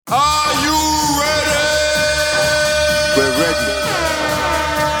We're ready.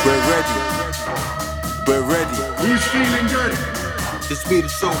 We're ready. We're ready. Who's feeling good? This beat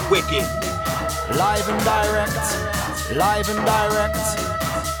is so wicked. Live and direct. Live and direct.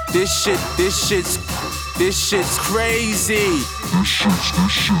 This shit's crazy.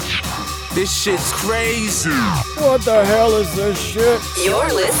 This shit's crazy. What the hell is this shit?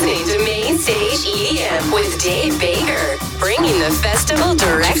 You're listening to Main Stage EDM with Dave Baker, bringing the festival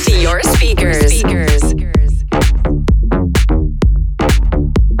direct to your speakers.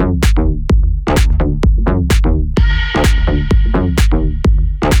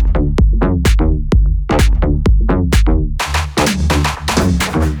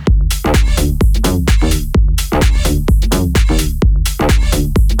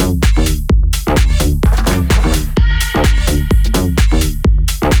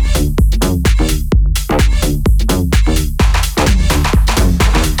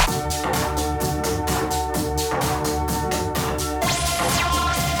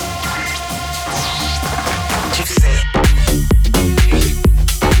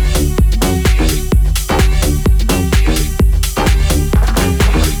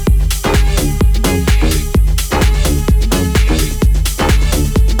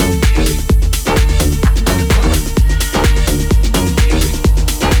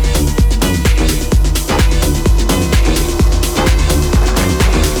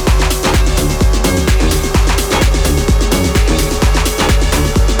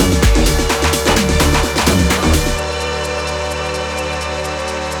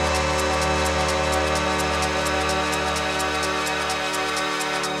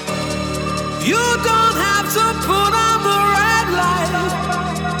 You don't have to put on a red light.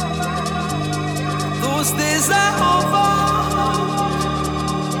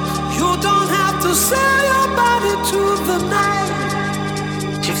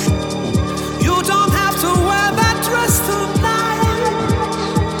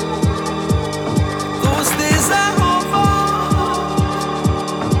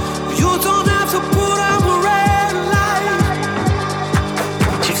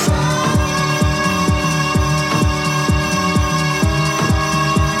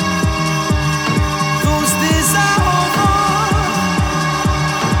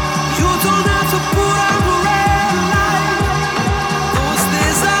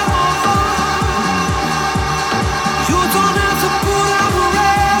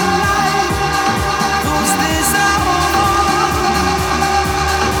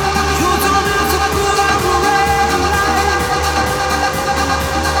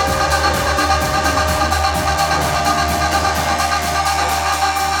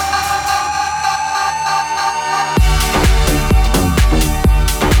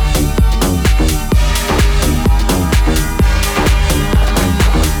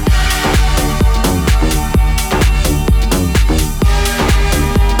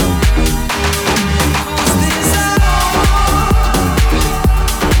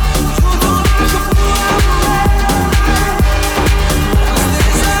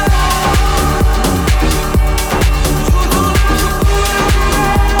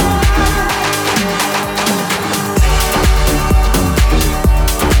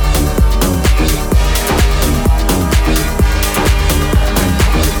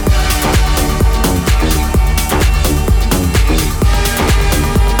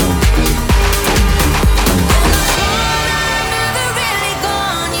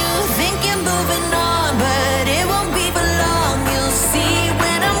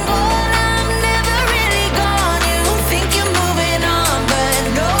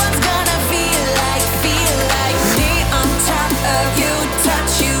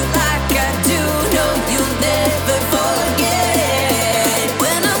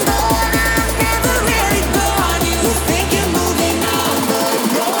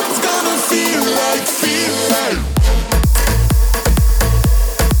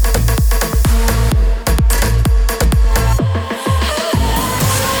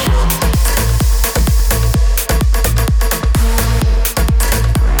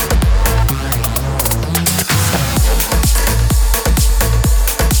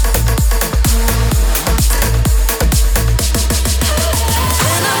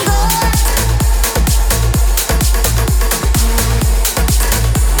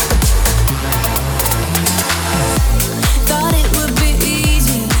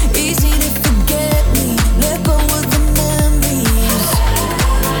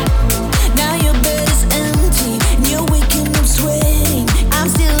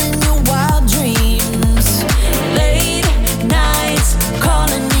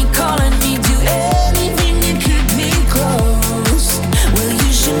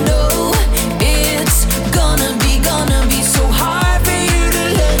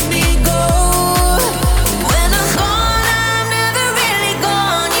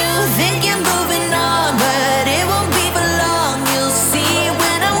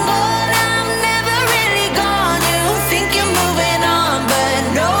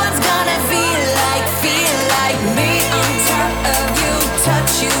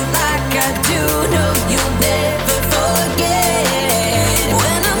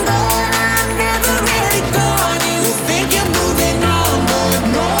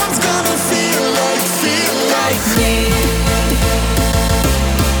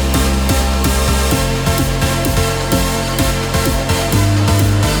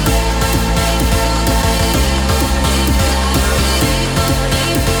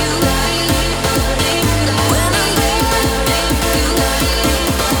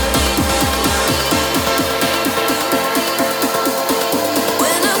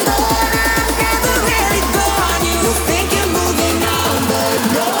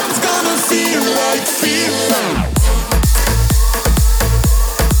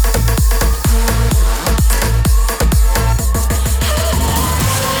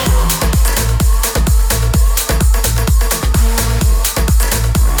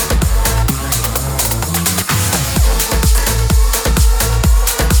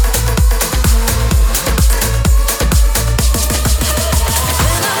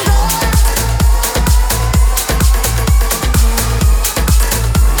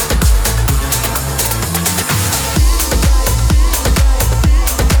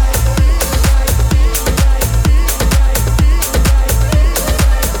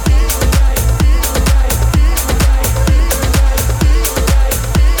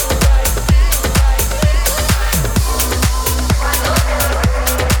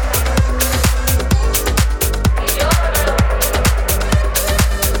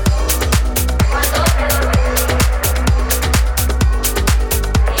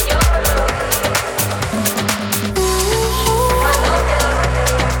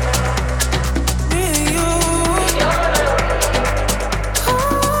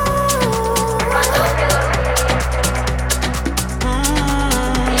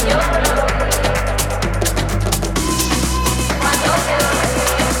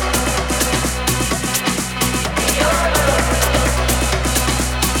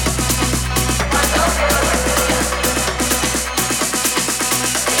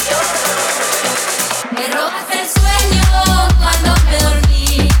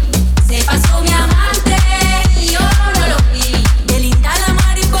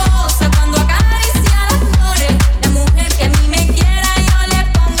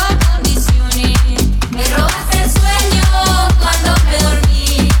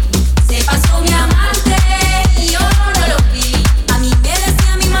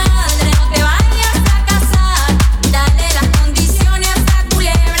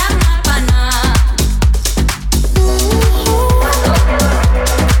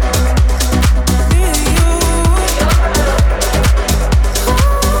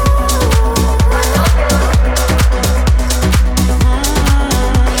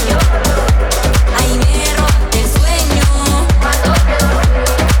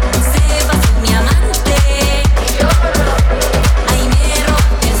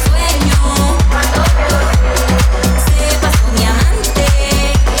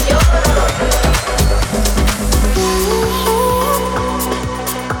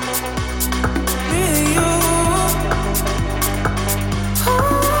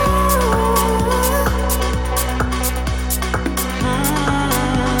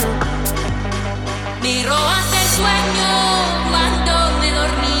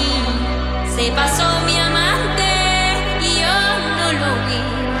 Se pasó mi amante y yo no lo vi.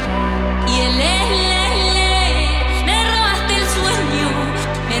 Y él, me robaste el sueño,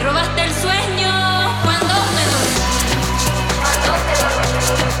 me robaste el sueño cuando me dormí. Cuando te dormí.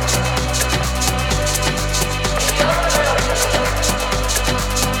 Y yo no lo vi.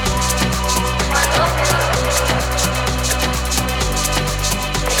 Cuando te dormí.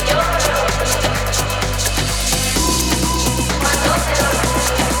 Y yo no lo vi. Cuando te dormí.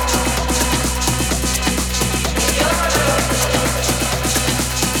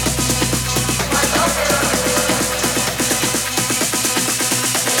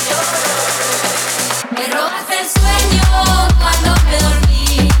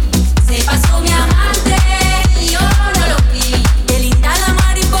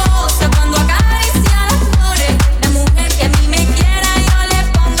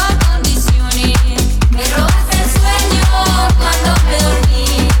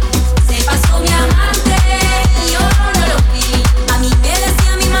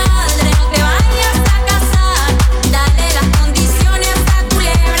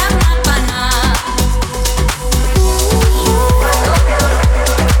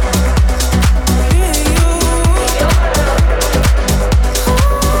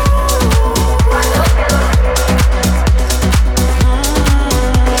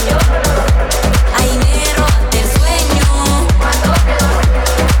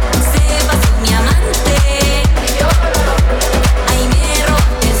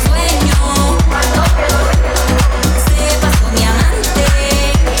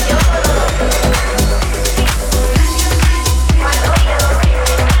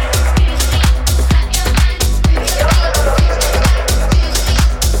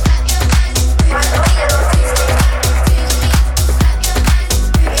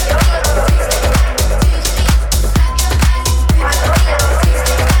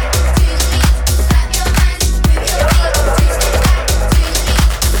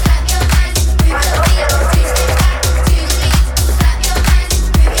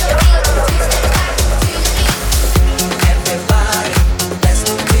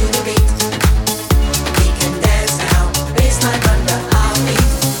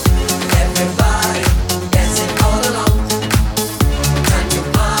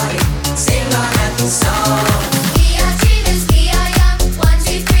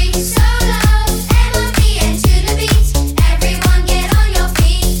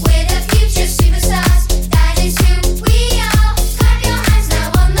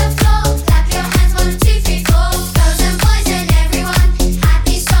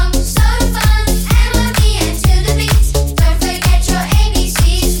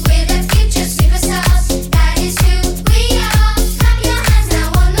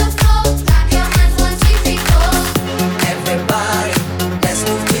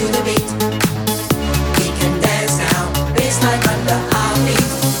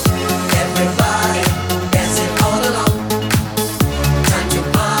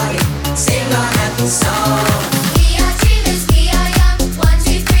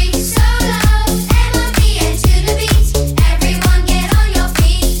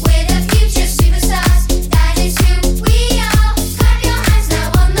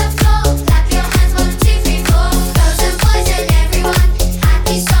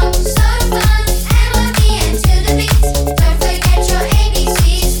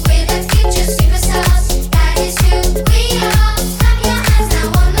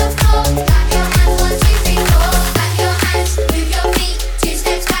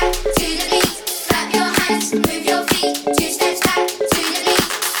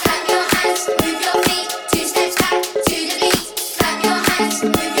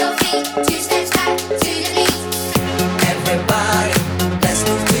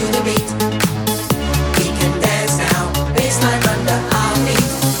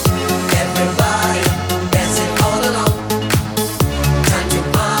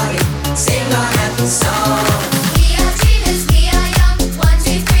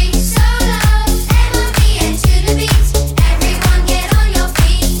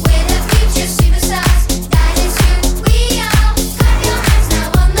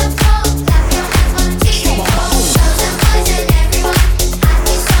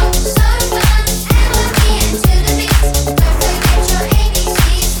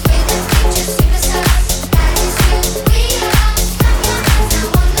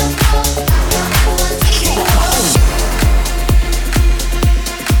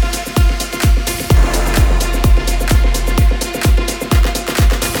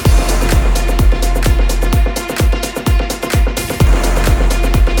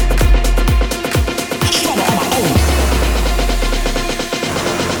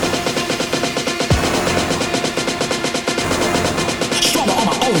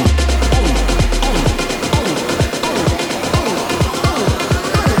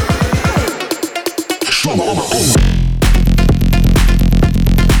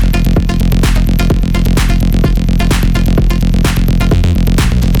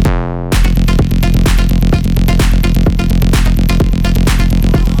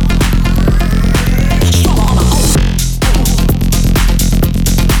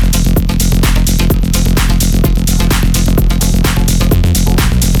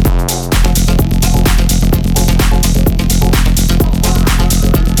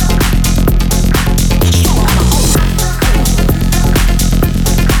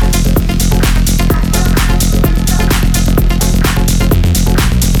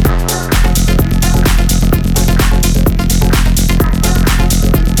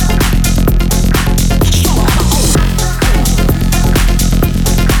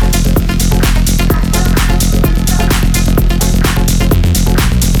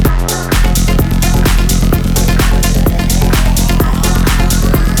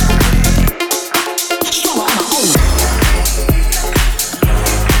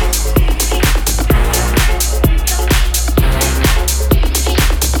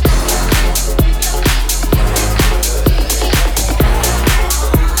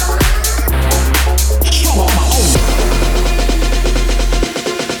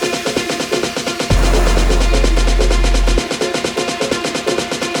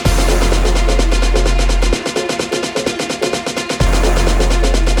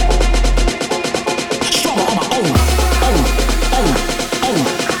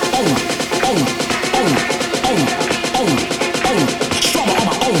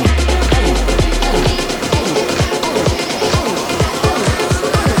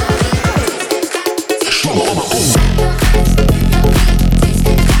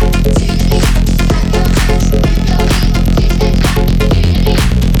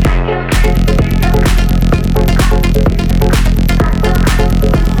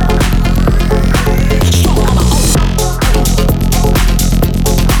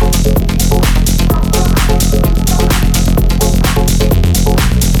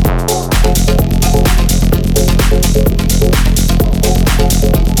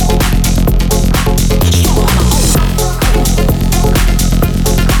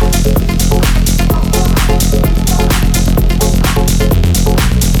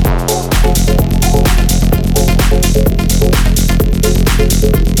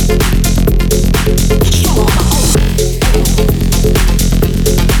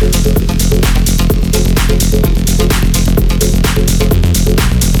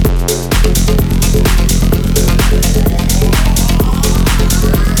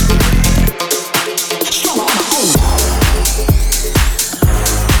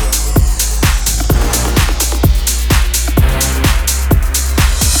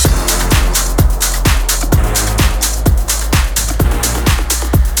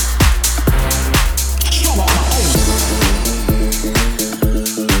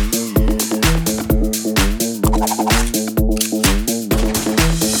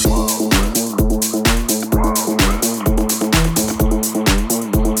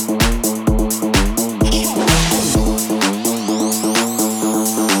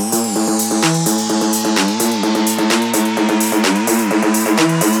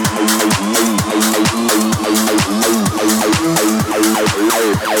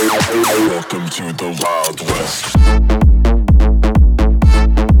 to the Wild West.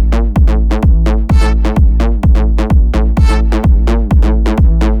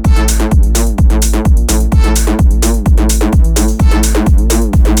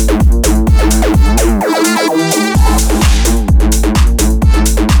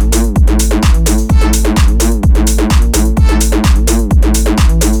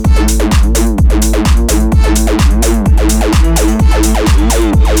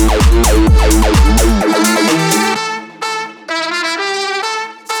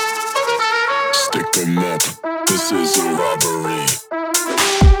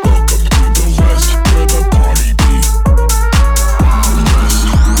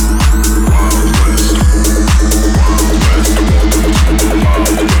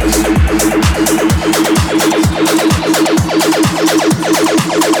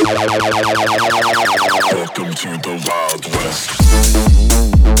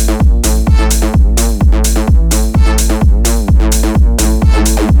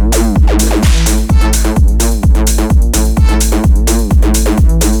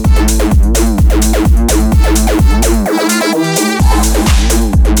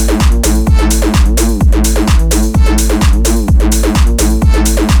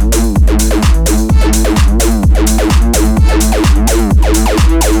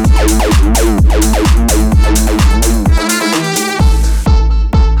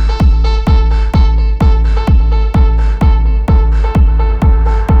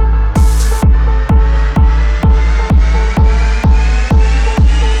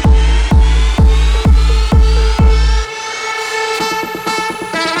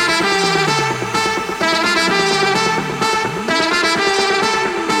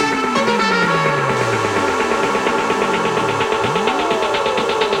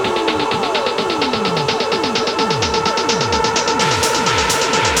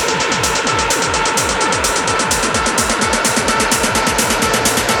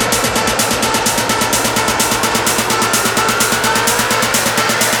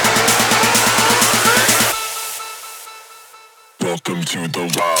 Welcome to the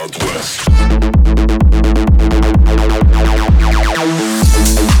Wild West.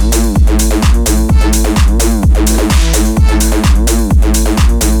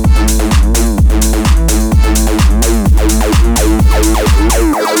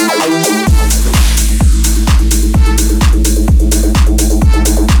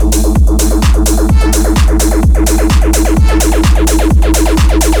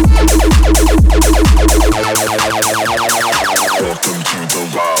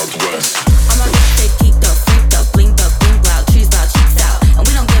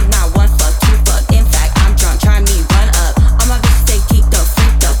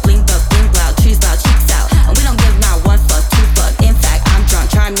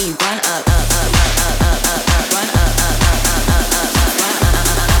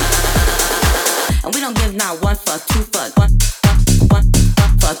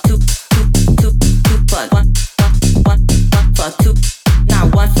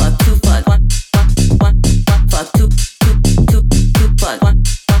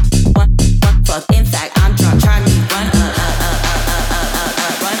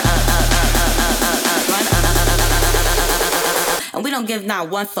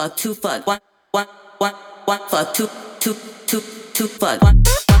 One for two for one for two for one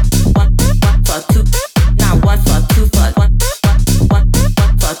for two. Now one for two for one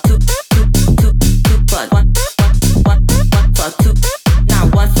for two for one for two. Now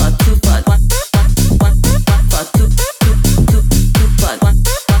one for two for one for two for one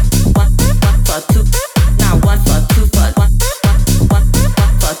for two. Now one for two for one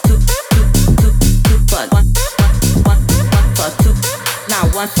for two for one for two. Now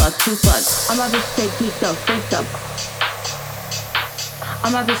one for two bucks. I'm a bitch that geeked up, freaked up.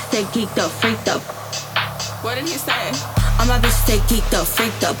 I'm a bitch that geeked up, freaked up. What did he say? I'm a bitch that geeked up,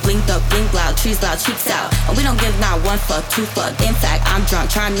 freaked up, blinked up, blink loud, trees loud, cheeks out. And we don't give not one fuck, two fuck. In fact, I'm drunk,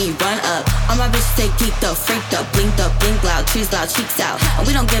 trying me run up. I'm a bitch that geeked up, freaked up, blinked up, blink loud, trees loud, cheeks out. And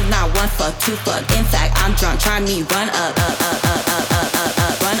we don't give not one fuck, two fuck. In fact, I'm drunk, trying me run up, run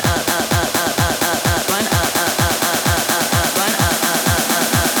up, run up.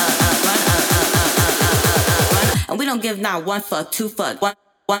 We don't give not one fuck, two fuck, one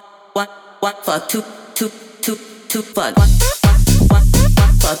fuck, two fuck, one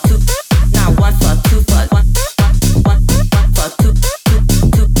fuck, two, not one fuck, two fuck, one fuck, two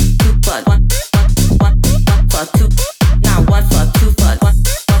fuck, one fuck, two, not one fuck, two fuck, one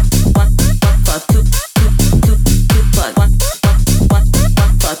fuck, two fuck, one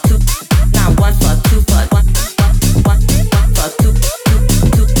fuck, two, not one fuck, two fuck, one fuck, two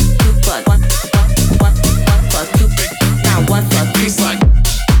fuck, one.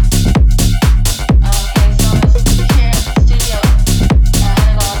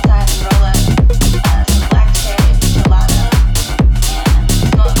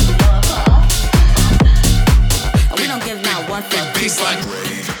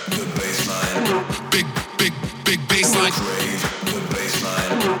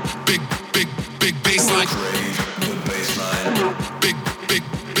 Big, big, big bassline. Crave the bassline. Big, big,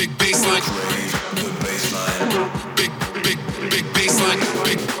 big bassline. Crave the bassline. Big, big, big bassline.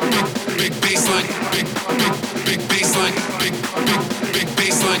 Big, big, big bassline. Big, big, big bassline. Big, big, big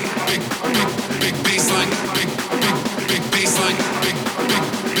bassline. Big, big, big bassline. Big, big, big bassline. Big,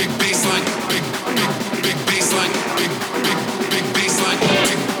 big, big bassline. Big, big, big bassline. Big, big, big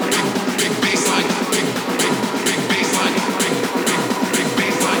bassline. Big, big, big bassline. Big, big, big bassline. Big, big, big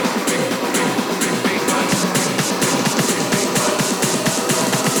bassline. Big, big, big bassline.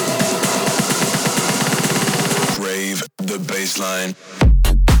 Crave the bassline.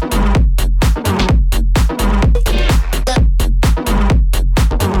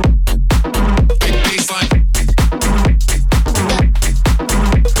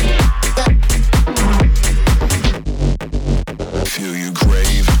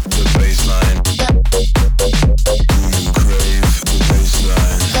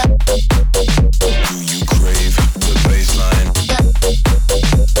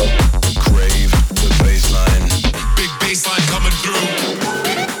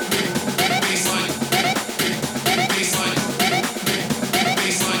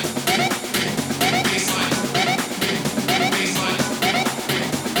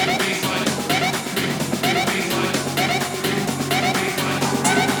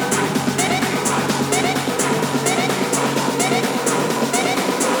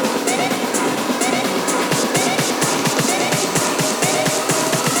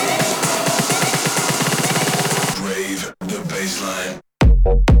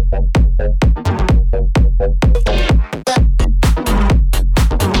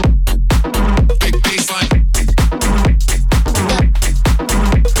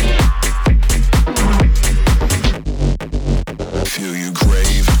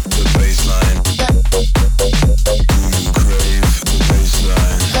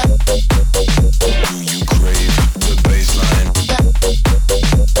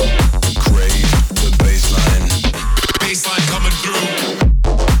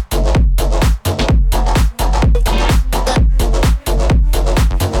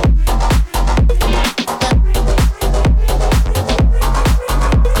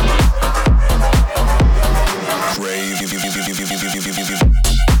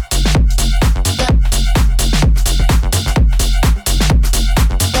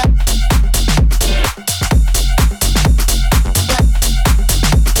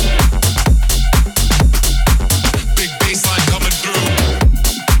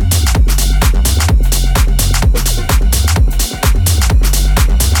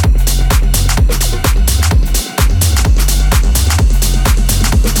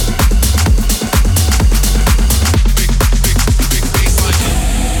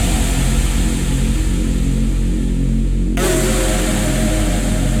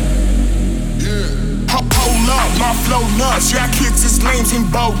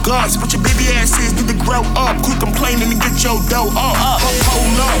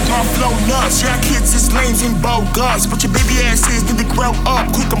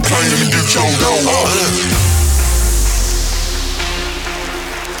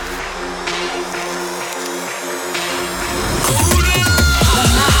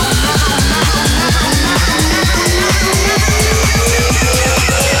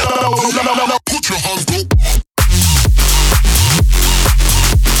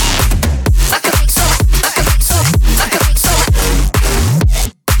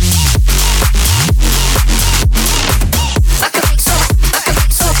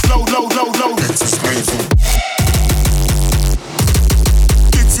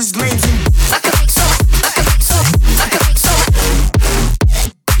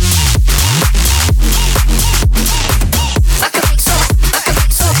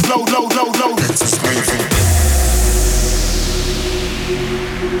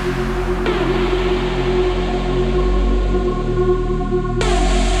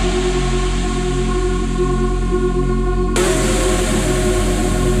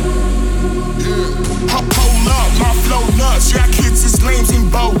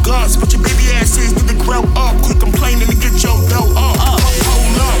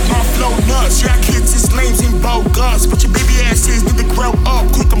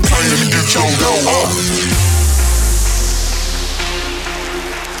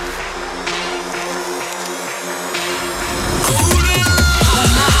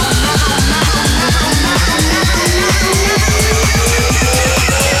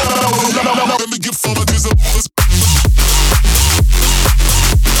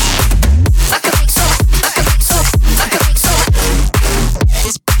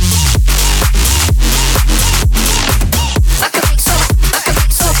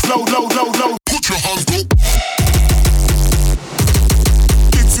 low, low, low, low. Put your hands up.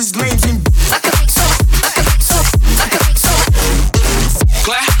 It's his lanes and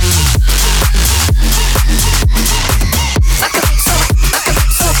Clap.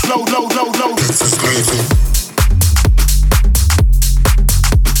 low, low, low, low. This is crazy.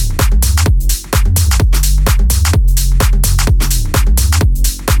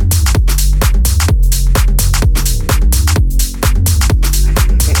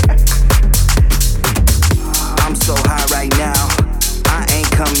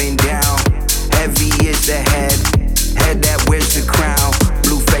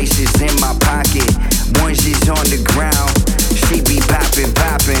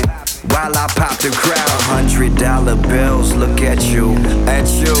 $100 bills, look at you, at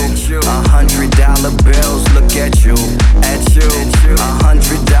you. $100 bills, look at you, at you.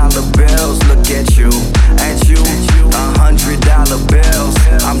 $100 bills, look at you, at you. $100 bills.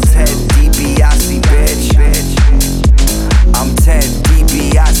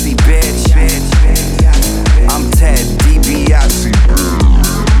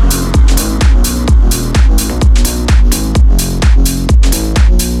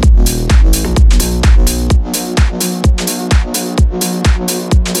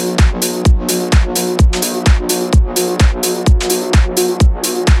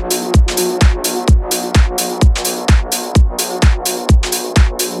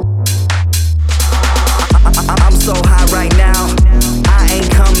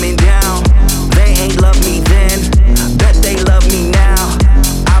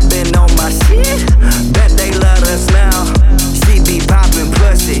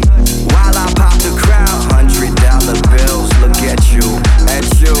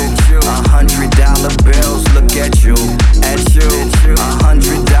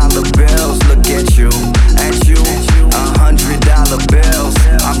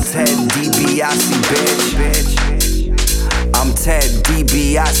 I'm Ted DiBiase, bitch. I'm Ted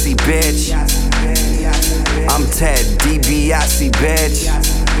DiBiase, bitch. I'm Ted DiBiase, bitch.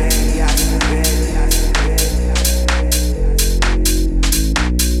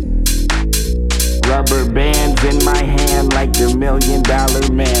 Rubber bands in my hand like the $1 million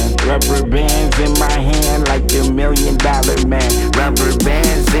man. Rubber bands in my hand like the $1 million man. Rubber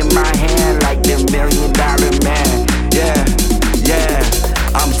bands in my hand like the $1 million man. Yeah, yeah,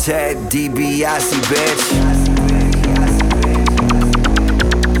 I'm Ted DiBiase, bitch.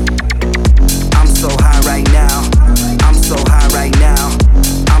 I'm so high right now. I'm so high right now.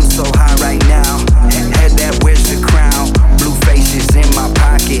 I'm so high right now. Head that wears the crown. Blue faces in my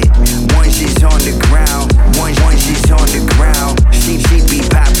pocket. One she's on the ground. One she's on the ground. She be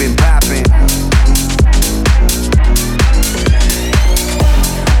poppin', poppin'.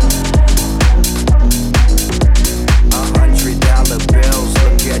 $100 bills,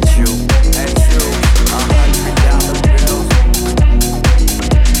 look at you, at you. $100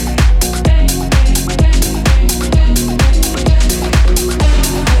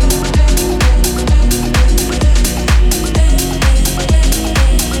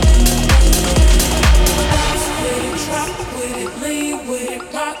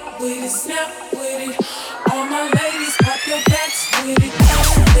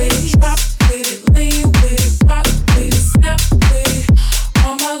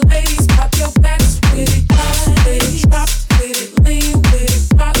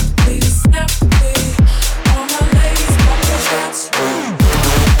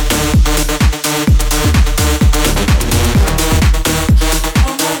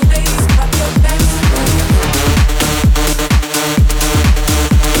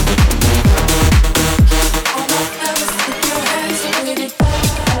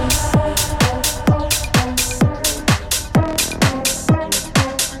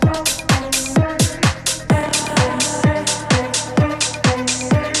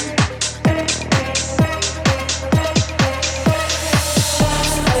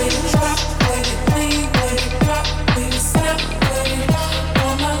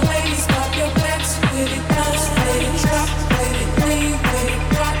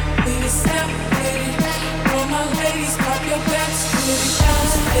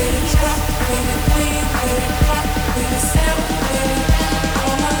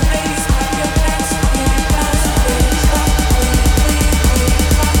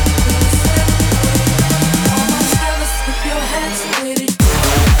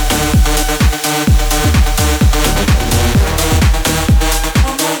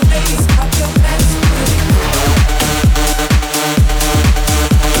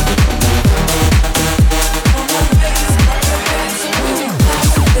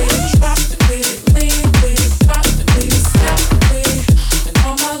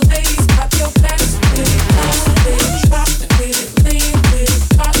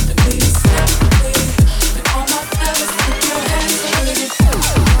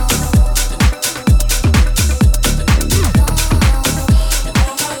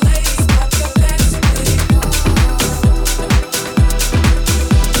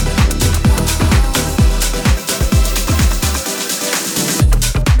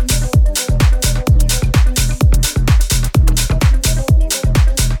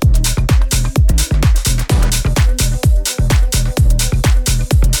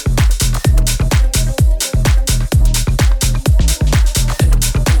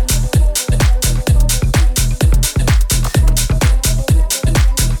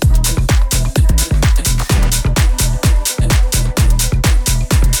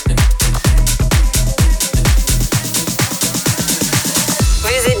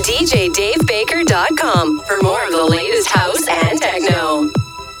 DJBaker.com for more of the latest house and techno.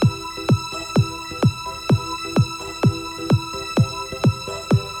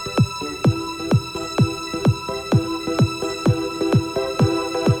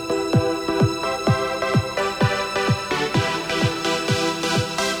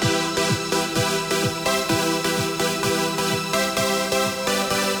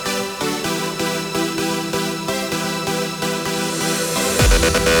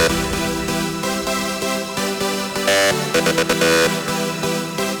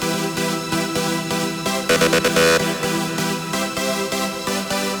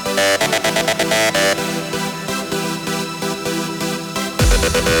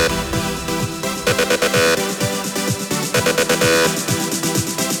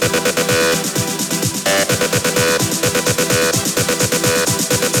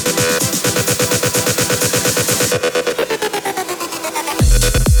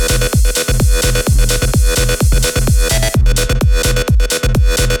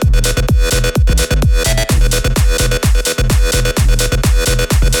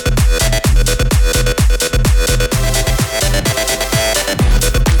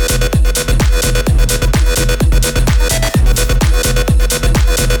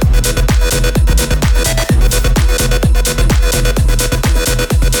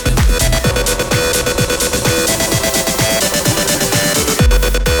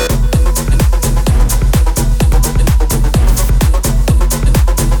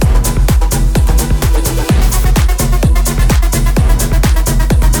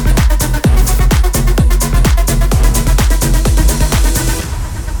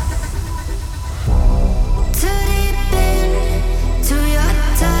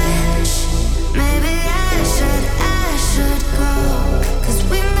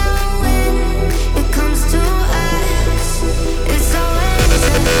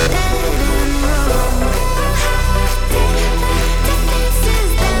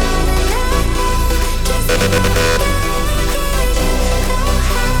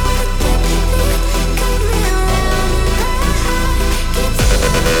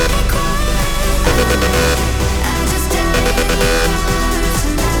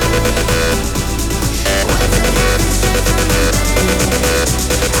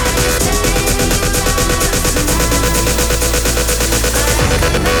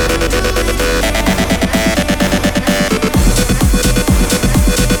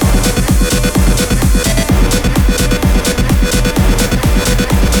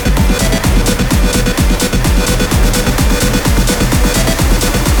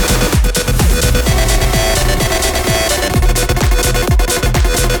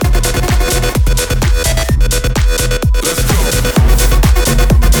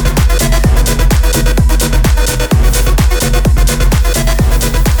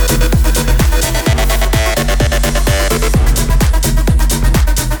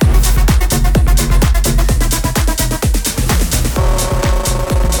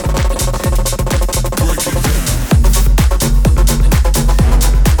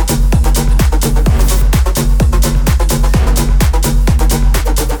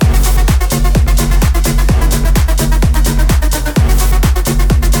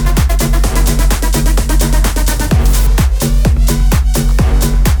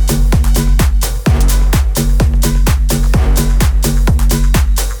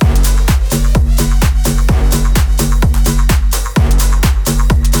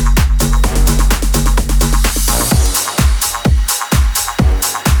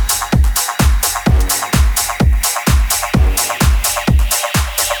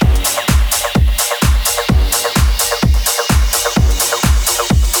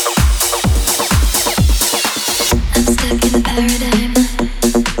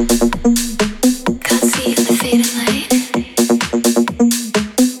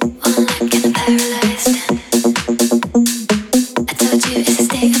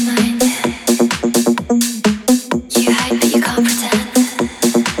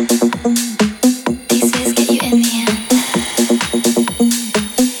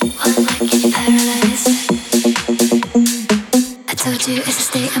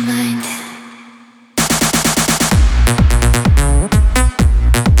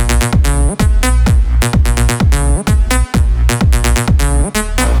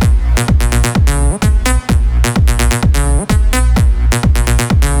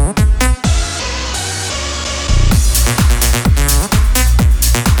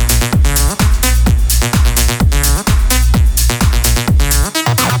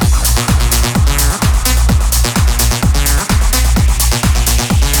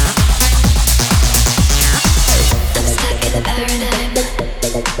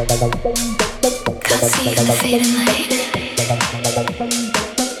 see in the fading light.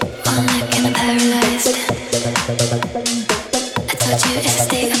 One look and I'm paralyzed. I told you it's a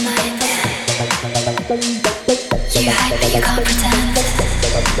state of mind. You hide but you can't pretend.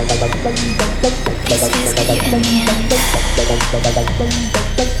 These fears get you in the end.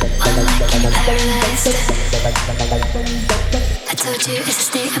 One look and you're paralyzed. I told you it's a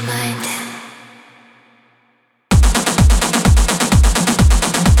state of mind.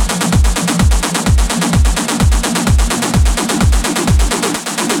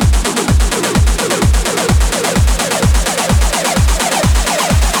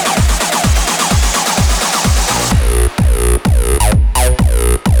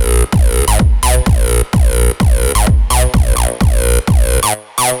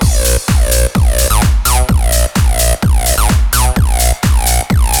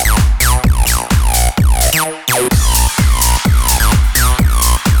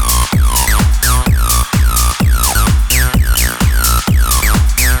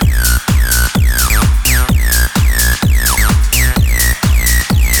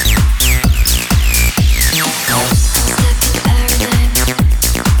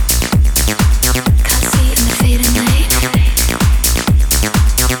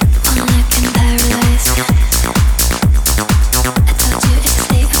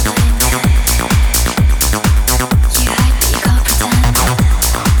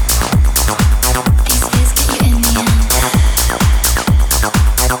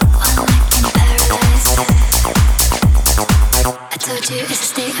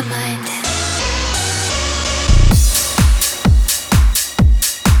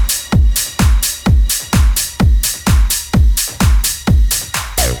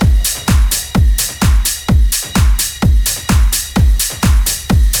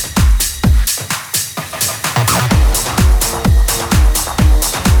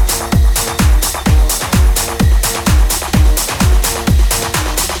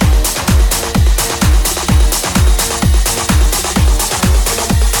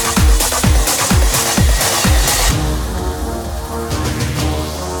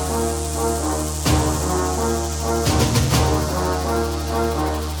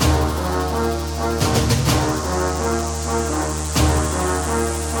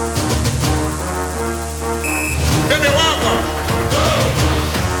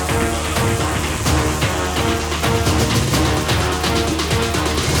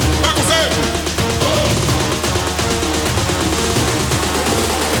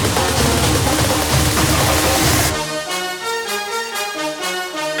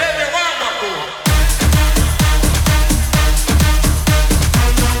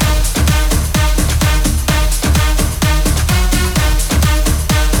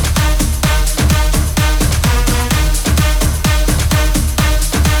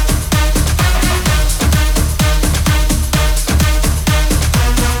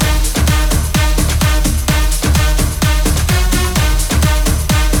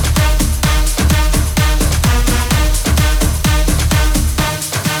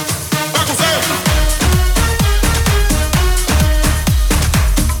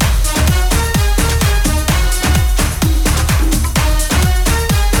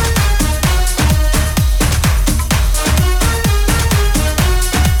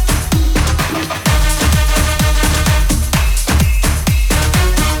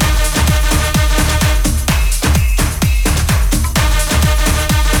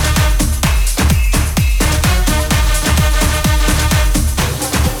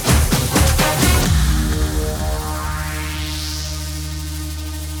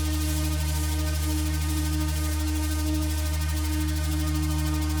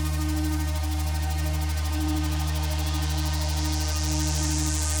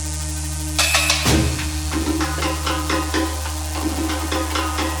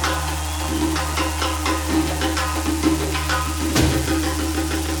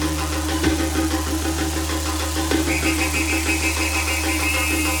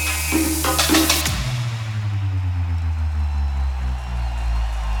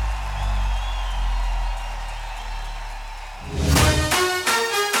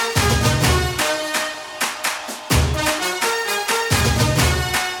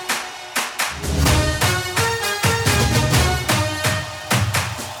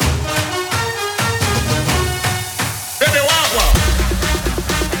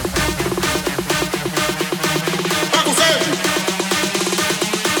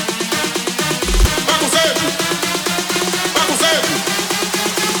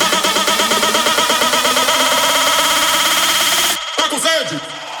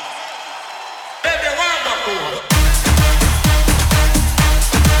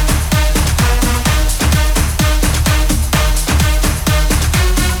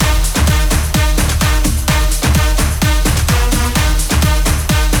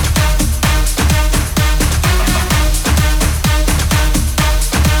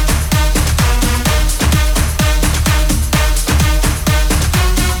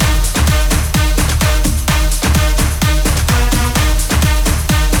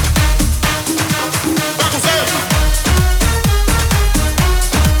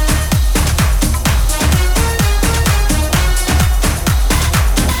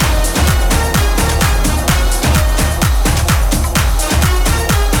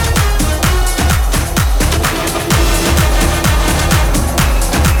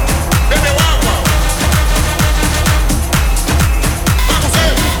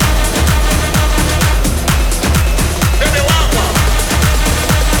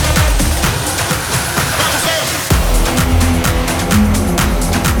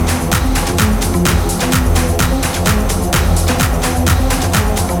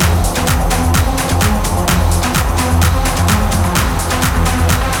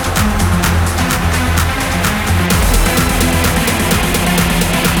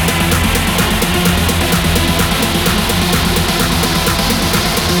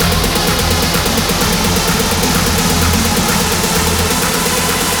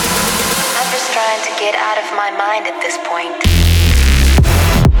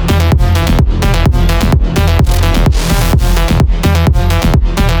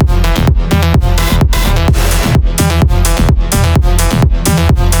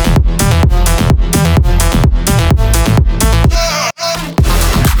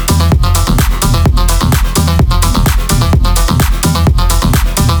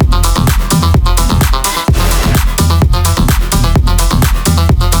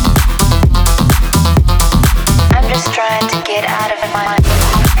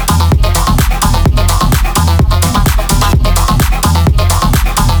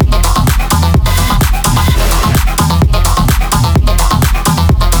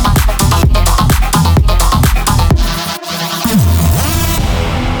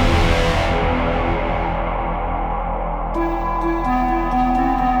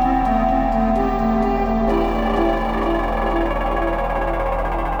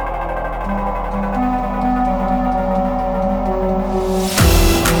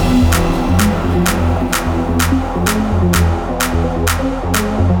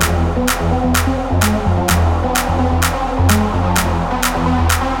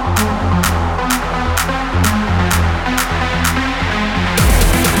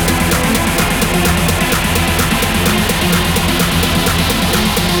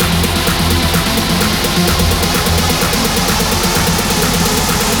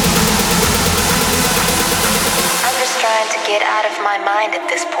 mind at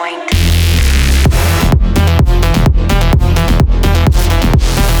this point.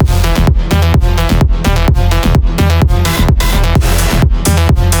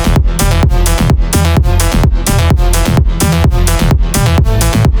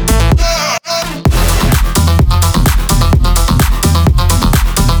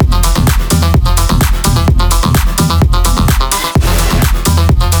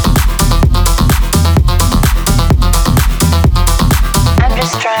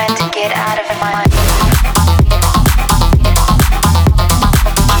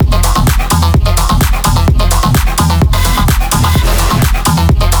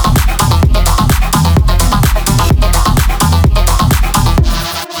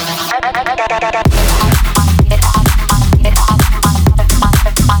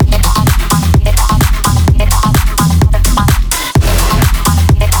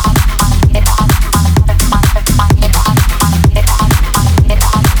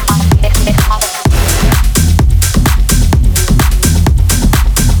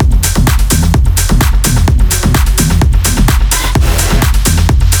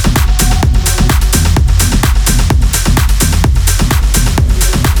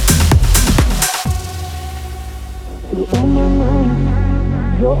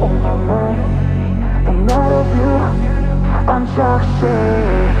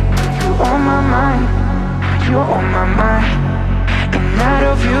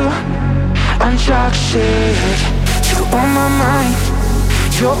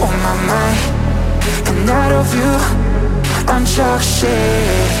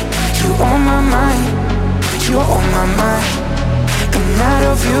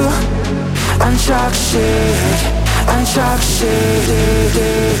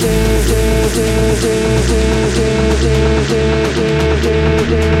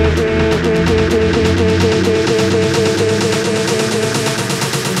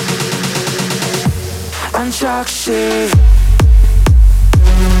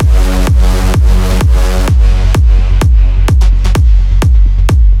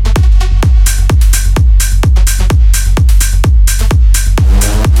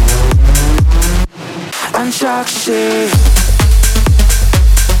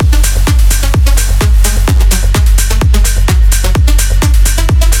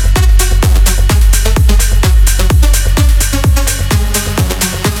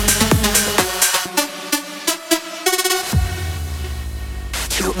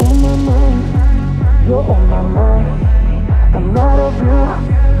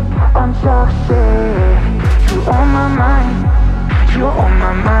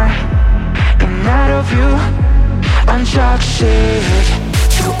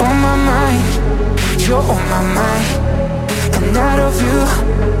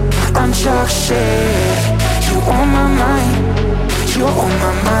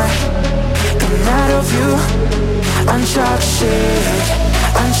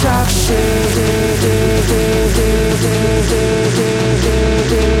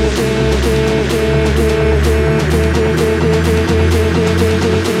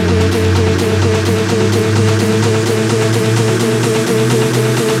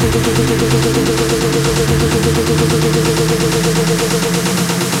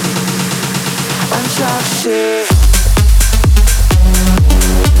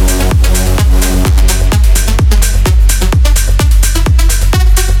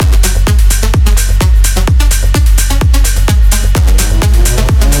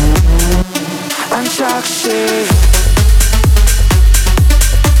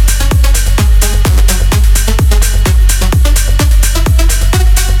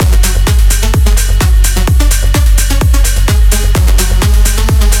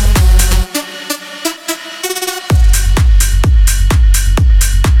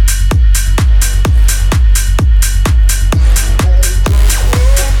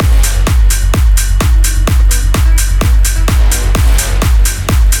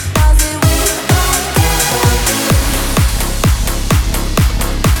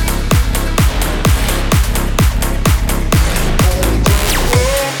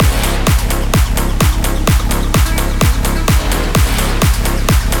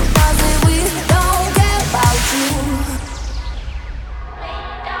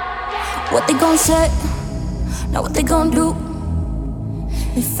 What they gon' say, not what they gon' do.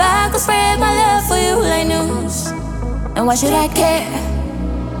 If I could spread my love for you like news, and why should I care?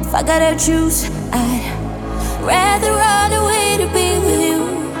 If I gotta choose, I'd rather run away to be with you.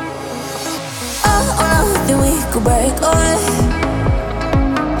 Oh, nothing we could break away.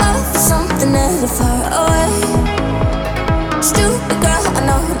 Oh, for something that's far away. Stupid girl, I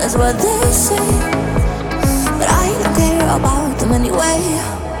know that's what they say, but I don't care about them. them anyway.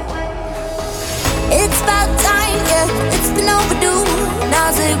 It's about time, yeah, it's been overdue.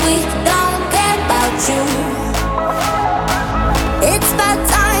 Now that we don't care about you. It's about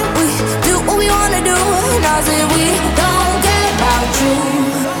time we do what we wanna do. Now that we don't care about you.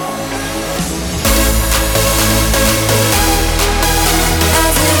 Now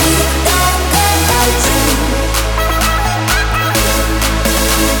that we don't care about you.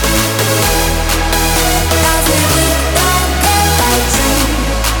 Now that we don't care about you.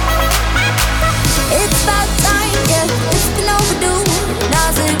 It's about time, yeah, it's been overdue. Now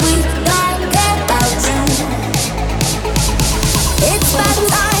that we don't care about you. It's about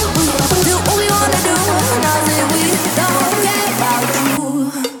time we do what we wanna do. Now that we don't care about you.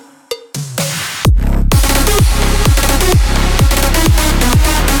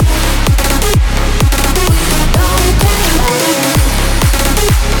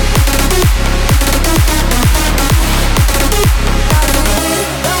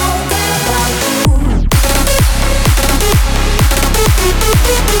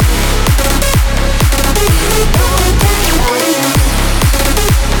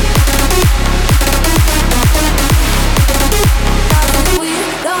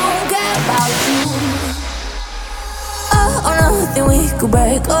 Could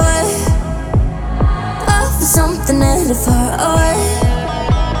break away. Oh, for something that is far away.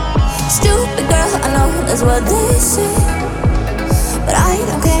 Stupid girl, I know that's what they say, but I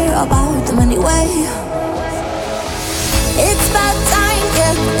don't care about them anyway. It's about time,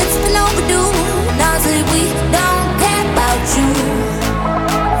 yeah, it's been overdue. Now that we don't care about you.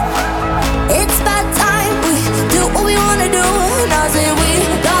 It's about time we do what we wanna do. Now that we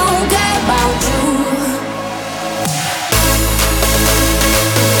don't care about you.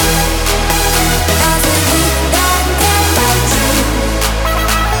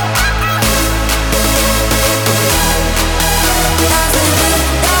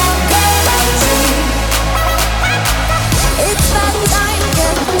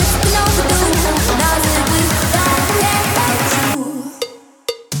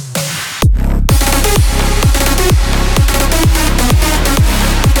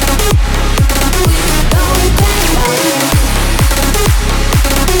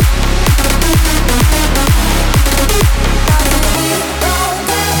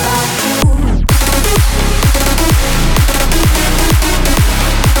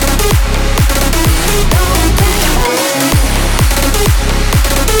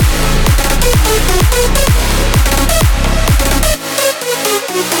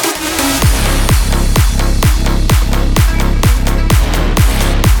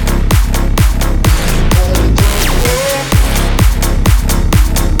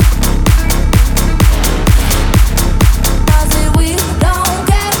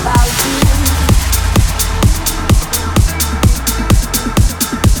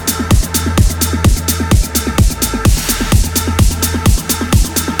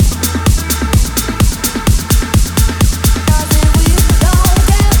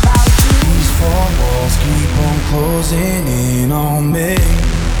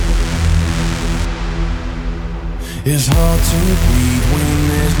 It's hard to breathe when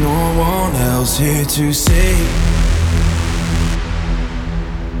there's no one else here to see.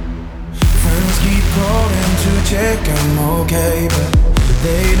 Friends keep calling to check I'm okay, but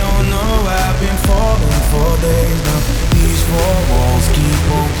they don't know I've been falling for days now. These four walls keep